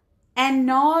and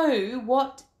know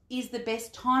what is the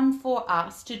best time for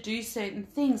us to do certain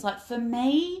things. Like for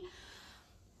me,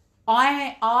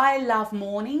 I love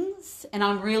mornings, and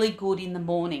I'm really good in the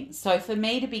morning. So for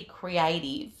me to be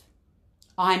creative,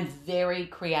 I'm very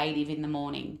creative in the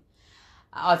morning.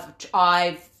 And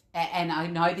I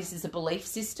know this is a belief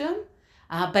system,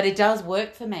 but it does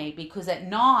work for me, because at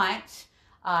night,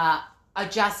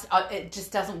 it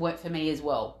just doesn't work for me as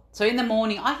well. So in the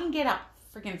morning, I can get up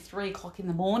freaking 3 o'clock in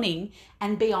the morning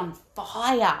and be on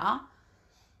fire,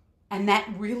 and that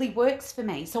really works for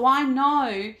me. So I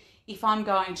know if I'm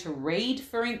going to read,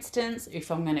 for instance,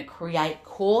 if I'm going to create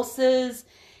courses,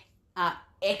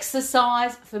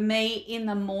 exercise, for me in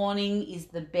the morning is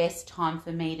the best time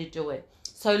for me to do it.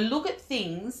 So look at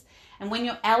things, and when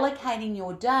you're allocating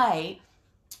your day,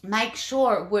 make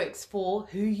sure it works for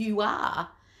who you are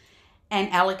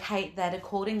and allocate that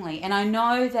accordingly. And I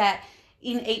know that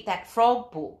in Eat That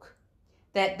Frog book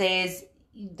that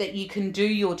you can do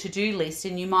your to-do list,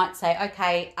 and you might say,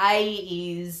 okay, A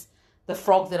is the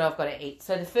frog that I've got to eat.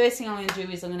 So the first thing I'm going to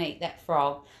do is I'm going to eat that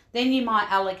frog. Then you might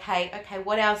allocate, okay,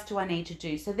 what else do I need to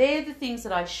do? So they're the things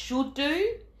that I should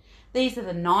do. These are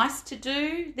the nice to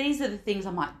do. These are the things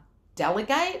I might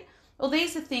delegate. Or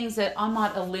these are things that I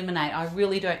might eliminate. I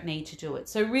really don't need to do it.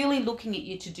 So really looking at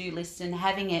your to-do list and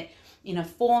having it in a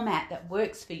format that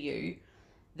works for you,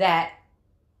 that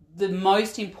the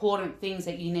most important things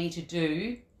that you need to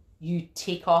do, you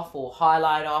tick off or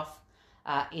highlight off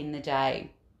in the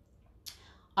day.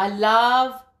 I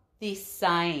love this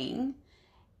saying,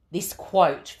 this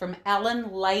quote from Alan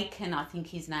Laken, I think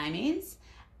his name is,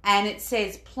 and it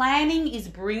says, planning is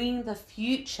bringing the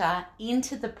future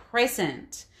into the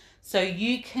present so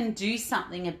you can do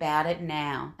something about it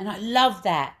now. And I love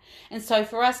that. And so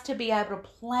for us to be able to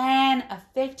plan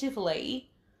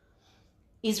effectively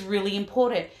is really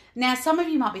important. Now, some of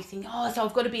you might be thinking, oh, so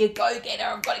I've got to be a go-getter.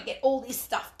 I've got to get all this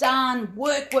stuff done.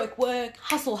 Work,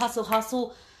 hustle, hustle,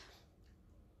 hustle.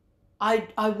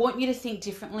 I want you to think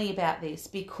differently about this,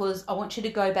 because I want you to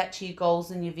go back to your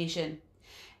goals and your vision.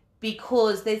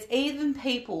 Because there's even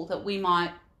people that we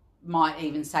might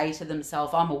even say to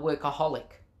themselves, I'm a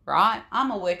workaholic. right?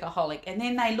 I'm a workaholic. And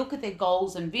then they look at their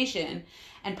goals and vision,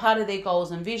 and part of their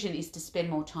goals and vision is to spend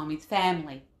more time with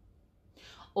family.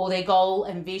 Or their goal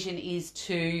and vision is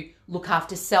to look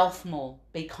after self more,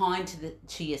 be kind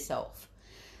to yourself.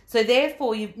 So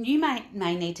therefore, you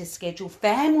may need to schedule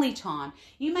family time.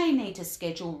 You may need to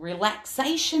schedule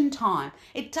relaxation time.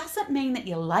 It doesn't mean that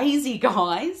you're lazy,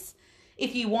 guys.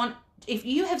 If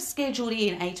you have scheduled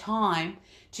in a time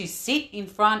to sit in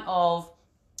front of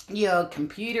your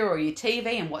computer or your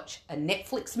TV and watch a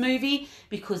Netflix movie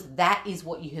because that is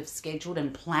what you have scheduled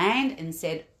and planned and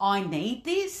said, I need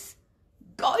this,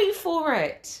 go for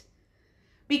it.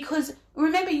 Because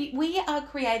remember, we are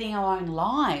creating our own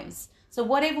lives. So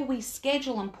whatever we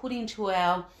schedule and put into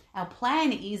our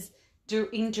plan is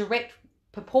in direct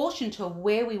proportion to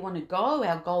where we want to go,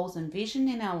 our goals and vision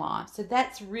in our life. So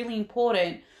that's really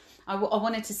important. I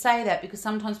wanted to say that because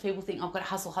sometimes people think, I've got to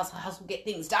hustle, get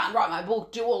things done, write my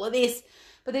book, do all of this.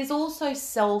 But there's also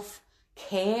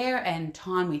self-care and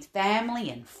time with family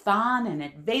and fun and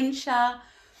adventure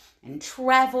and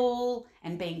travel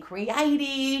and being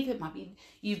creative. It might be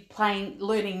you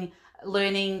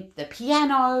learning the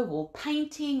piano or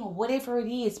painting or whatever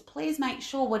it is. Please make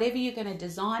sure whatever you're going to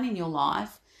design in your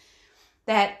life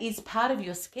that is part of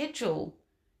your schedule,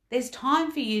 there's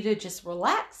time for you to just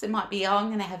relax. It might be, I'm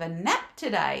going to have a nap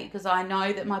today because I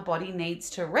know that my body needs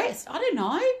to rest. I don't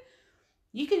know.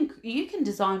 You can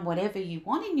design whatever you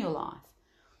want in your life.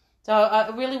 So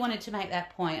I really wanted to make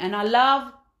that point. And I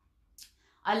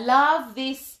love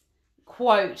this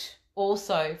quote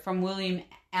also from William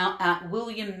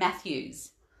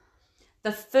Matthews.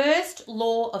 The first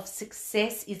law of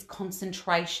success is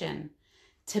concentration.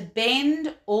 To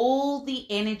bend all the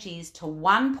energies to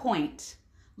one point,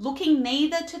 looking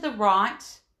neither to the right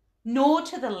nor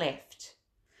to the left.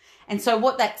 And so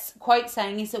what that quote's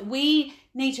saying is that we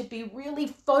need to be really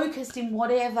focused in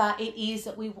whatever it is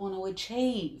that we want to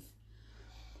achieve.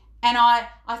 And I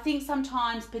think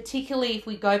sometimes, particularly if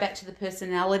we go back to the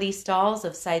personality styles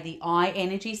of, say, the I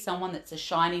energy, someone that's a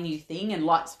shiny new thing and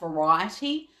likes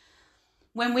variety,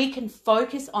 when we can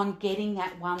focus on getting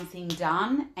that one thing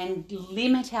done and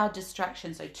limit our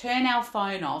distractions, so turn our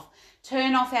phone off,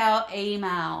 turn off our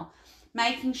email,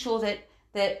 making sure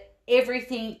that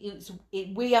everything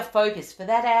we are focused for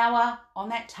that hour on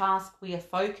that task, we are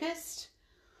focused.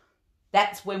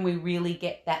 That's when we really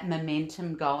get that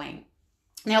momentum going.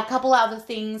 Now, a couple other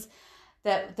things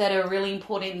that are really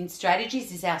important in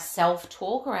strategies is our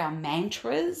self-talk or our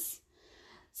mantras.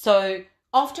 So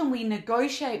often we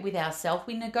negotiate with ourselves.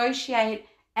 We negotiate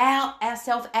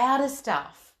ourselves out of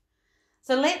stuff.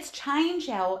 So let's change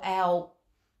the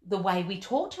way we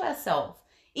talk to ourselves.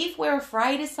 If we're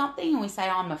afraid of something and we say,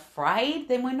 I'm afraid,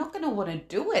 then we're not going to want to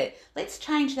do it. Let's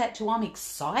change that to, I'm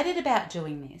excited about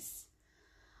doing this.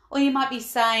 Or you might be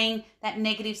saying that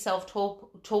negative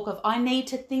self-talk of, I need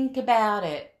to think about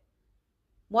it.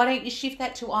 Why don't you shift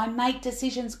that to, I make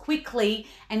decisions quickly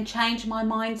and change my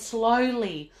mind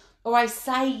slowly. Or I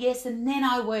say yes and then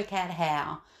I work out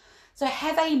how. So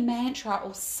have a mantra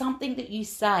or something that you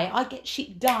say, I get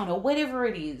shit done, or whatever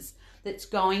it is that's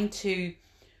going to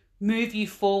move you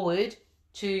forward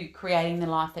to creating the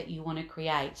life that you want to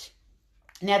create.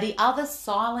 Now, the other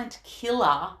silent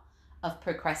killer of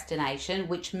procrastination,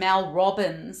 which Mel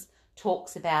Robbins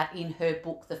talks about in her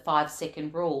book, The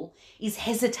 5-Second Rule, is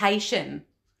hesitation.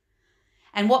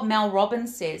 And what Mel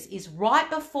Robbins says is right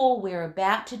before we're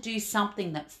about to do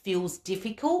something that feels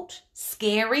difficult,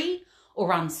 scary,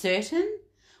 or uncertain,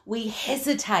 we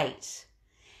hesitate.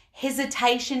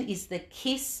 Hesitation is the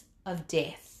kiss of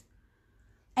death.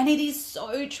 And it is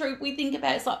so true. We think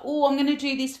about it, it's like, oh, I'm going to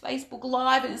do this Facebook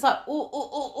Live. And it's like,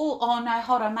 oh, no,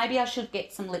 hold on. Maybe I should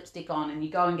get some lipstick on. And you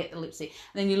go and get the lipstick.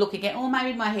 And then you look again, oh,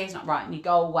 maybe my hair's not right. And you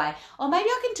go away. Oh, maybe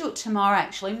I can do it tomorrow,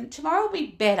 actually. Tomorrow will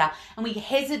be better. And we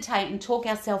hesitate and talk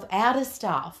ourselves out of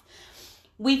stuff.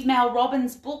 With Mel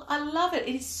Robbins' book, I love it.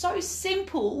 It is so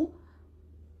simple.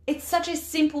 It's such a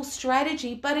simple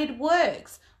strategy, but it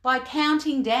works. By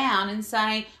counting down and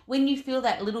saying, when you feel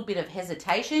that little bit of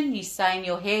hesitation, you say in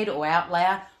your head or out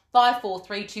loud, 5, 4,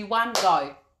 3, 2, 1,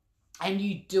 go. And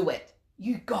you do it.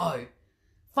 You go.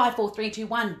 5, 4, 3, 2,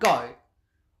 1, go.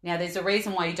 Now, there's a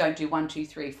reason why you don't do 1, 2,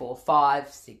 3, 4, 5,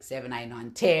 6, 7, 8,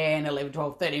 9, 10, 11,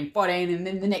 12, 13, 14, and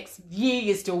then the next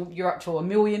year you're up to 1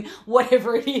 million,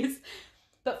 whatever it is.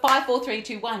 But 5, 4, 3,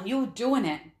 2, 1, you're doing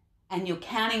it. And you're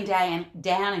counting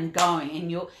down and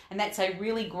going, and that's a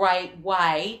really great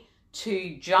way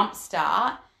to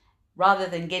jumpstart rather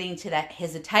than getting to that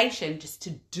hesitation, just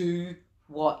to do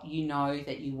what you know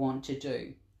that you want to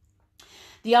do.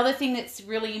 The other thing that's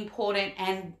really important,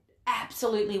 and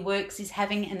absolutely works is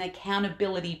having an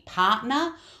accountability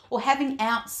partner or having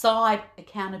outside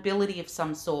accountability of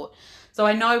some sort. So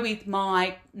I know with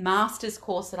my master's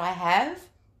course that I have,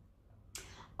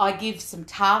 I give some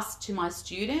tasks to my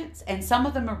students, and some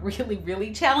of them are really,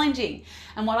 really challenging.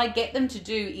 And what I get them to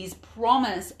do is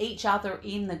promise each other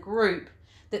in the group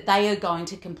that they are going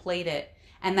to complete it.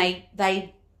 And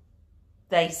they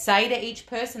say to each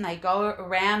person, they go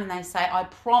around and they say, I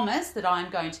promise that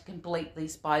I'm going to complete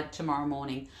this by tomorrow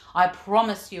morning. I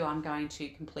promise you I'm going to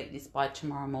complete this by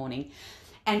tomorrow morning.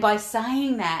 And by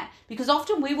saying that, because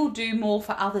often we will do more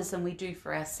for others than we do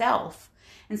for ourselves.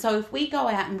 And so if we go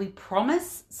out and we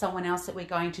promise someone else that we're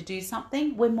going to do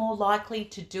something, we're more likely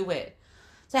to do it.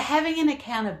 So having an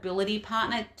accountability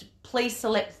partner, please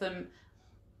select them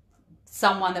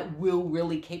someone that will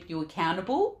really keep you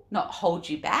accountable, not hold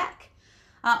you back.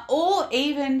 Or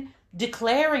even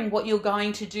declaring what you're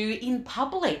going to do in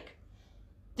public.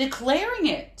 Declaring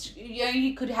it.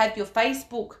 You could have your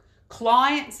Facebook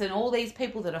clients and all these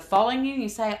people that are following you. You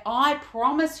say, I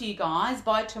promise you guys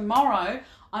by tomorrow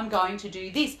I'm going to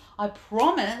do this. I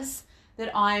promise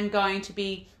that I'm going to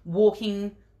be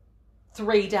walking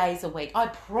 3 days a week. I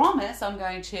promise I'm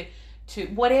going to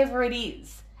whatever it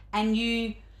is. And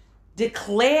you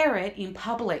declare it in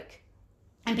public.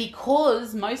 And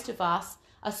because most of us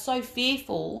are so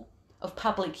fearful of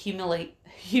public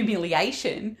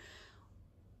humiliation,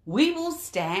 we will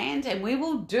stand and we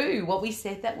will do what we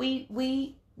said that we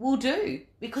will do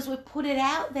because we've put it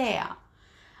out there.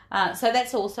 So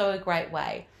that's also a great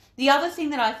way. The other thing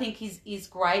that I think is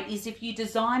great is if you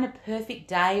design a perfect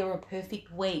day or a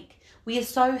perfect week. We are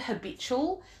so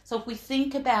habitual. So if we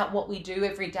think about what we do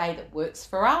every day that works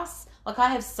for us, like I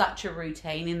have such a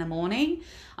routine in the morning.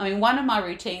 I mean, one of my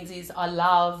routines is I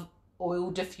love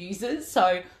oil diffusers.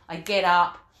 So I get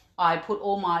up, I put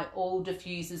all my oil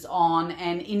diffusers on,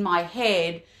 and in my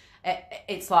head,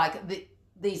 it's like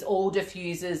these oil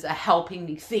diffusers are helping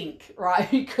me think, right?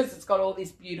 Because it's got all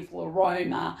this beautiful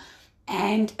aroma,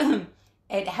 and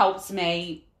it helps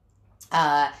me.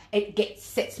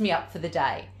 Sets me up for the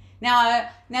day. Now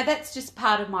that's just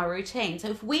part of my routine. So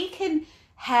if we can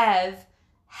have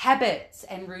habits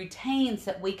and routines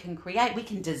that we can create, we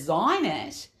can design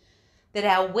it, that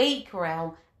our week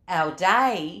or our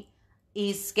day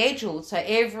is scheduled. So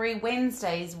every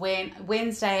Wednesday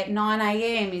at 9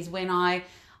 a.m. is when I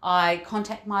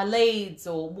contact my leads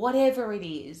or whatever it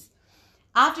is.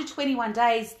 After 21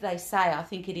 days, they say, I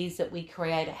think it is, that we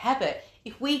create a habit.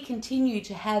 If we continue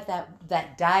to have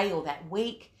that day or that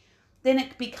week, then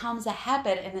it becomes a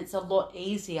habit and it's a lot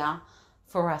easier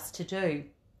for us to do.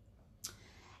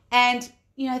 And,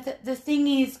 the thing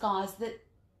is, guys, that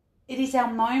it is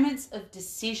our moments of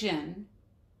decision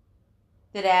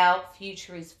that our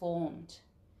future is formed.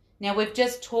 Now, we've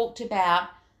just talked about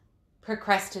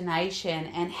procrastination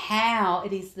and how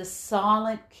it is the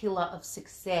silent killer of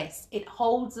success. It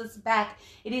holds us back.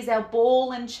 It is our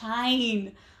ball and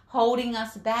chain holding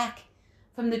us back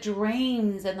from the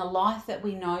dreams and the life that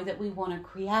we know that we want to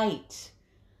create.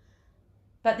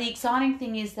 But the exciting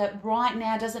thing is that right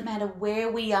now, it doesn't matter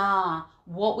where we are,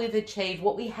 what we've achieved,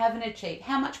 what we haven't achieved,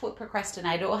 how much we've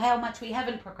procrastinated or how much we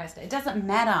haven't procrastinated. It doesn't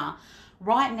matter.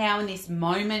 Right now in this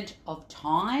moment of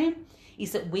time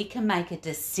is that we can make a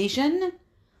decision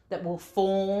that will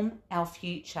form our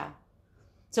future.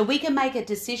 So we can make a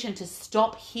decision to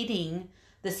stop hitting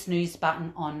the snooze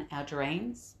button on our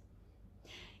dreams.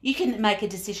 You can make a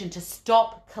decision to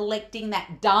stop collecting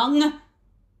that dung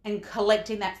and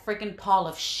collecting that freaking pile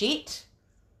of shit.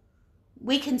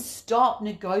 We can stop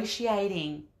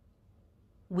negotiating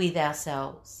with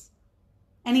ourselves.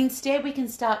 And instead we can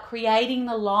start creating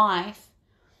the life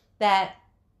that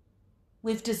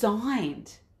we've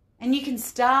designed. And you can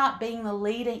start being the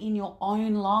leader in your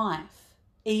own life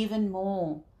even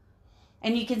more.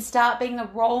 And you can start being a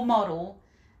role model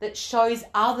that shows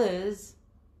others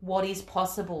what is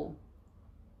possible.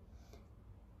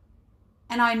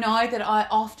 And I know that I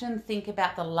often think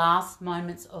about the last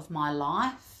moments of my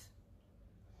life.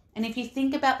 And if you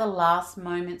think about the last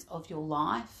moments of your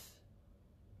life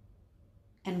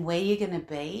and where you're going to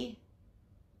be,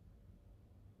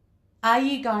 are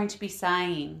you going to be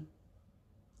saying,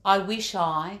 I wish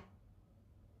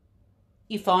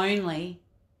if only,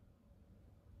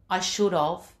 I should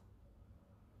have?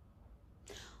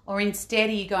 Or instead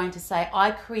are you going to say,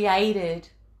 I created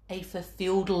a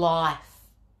fulfilled life.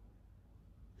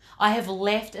 I have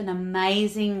left an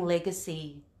amazing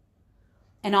legacy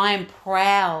and I am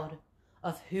proud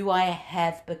of who I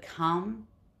have become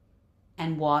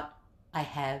and what I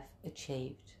have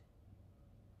achieved.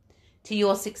 To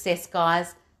your success,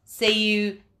 guys. See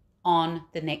you on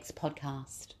the next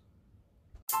podcast.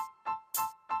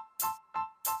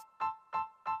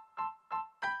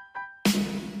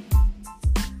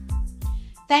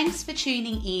 Thanks for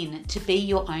tuning in to Be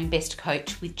Your Own Best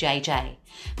Coach with JJ.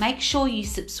 Make sure you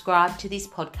subscribe to this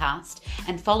podcast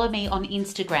and follow me on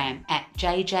Instagram at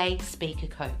JJ Speaker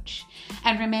Coach.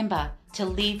 And remember to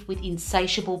live with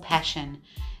insatiable passion,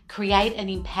 create an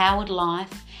empowered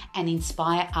life, and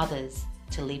inspire others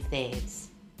to live theirs.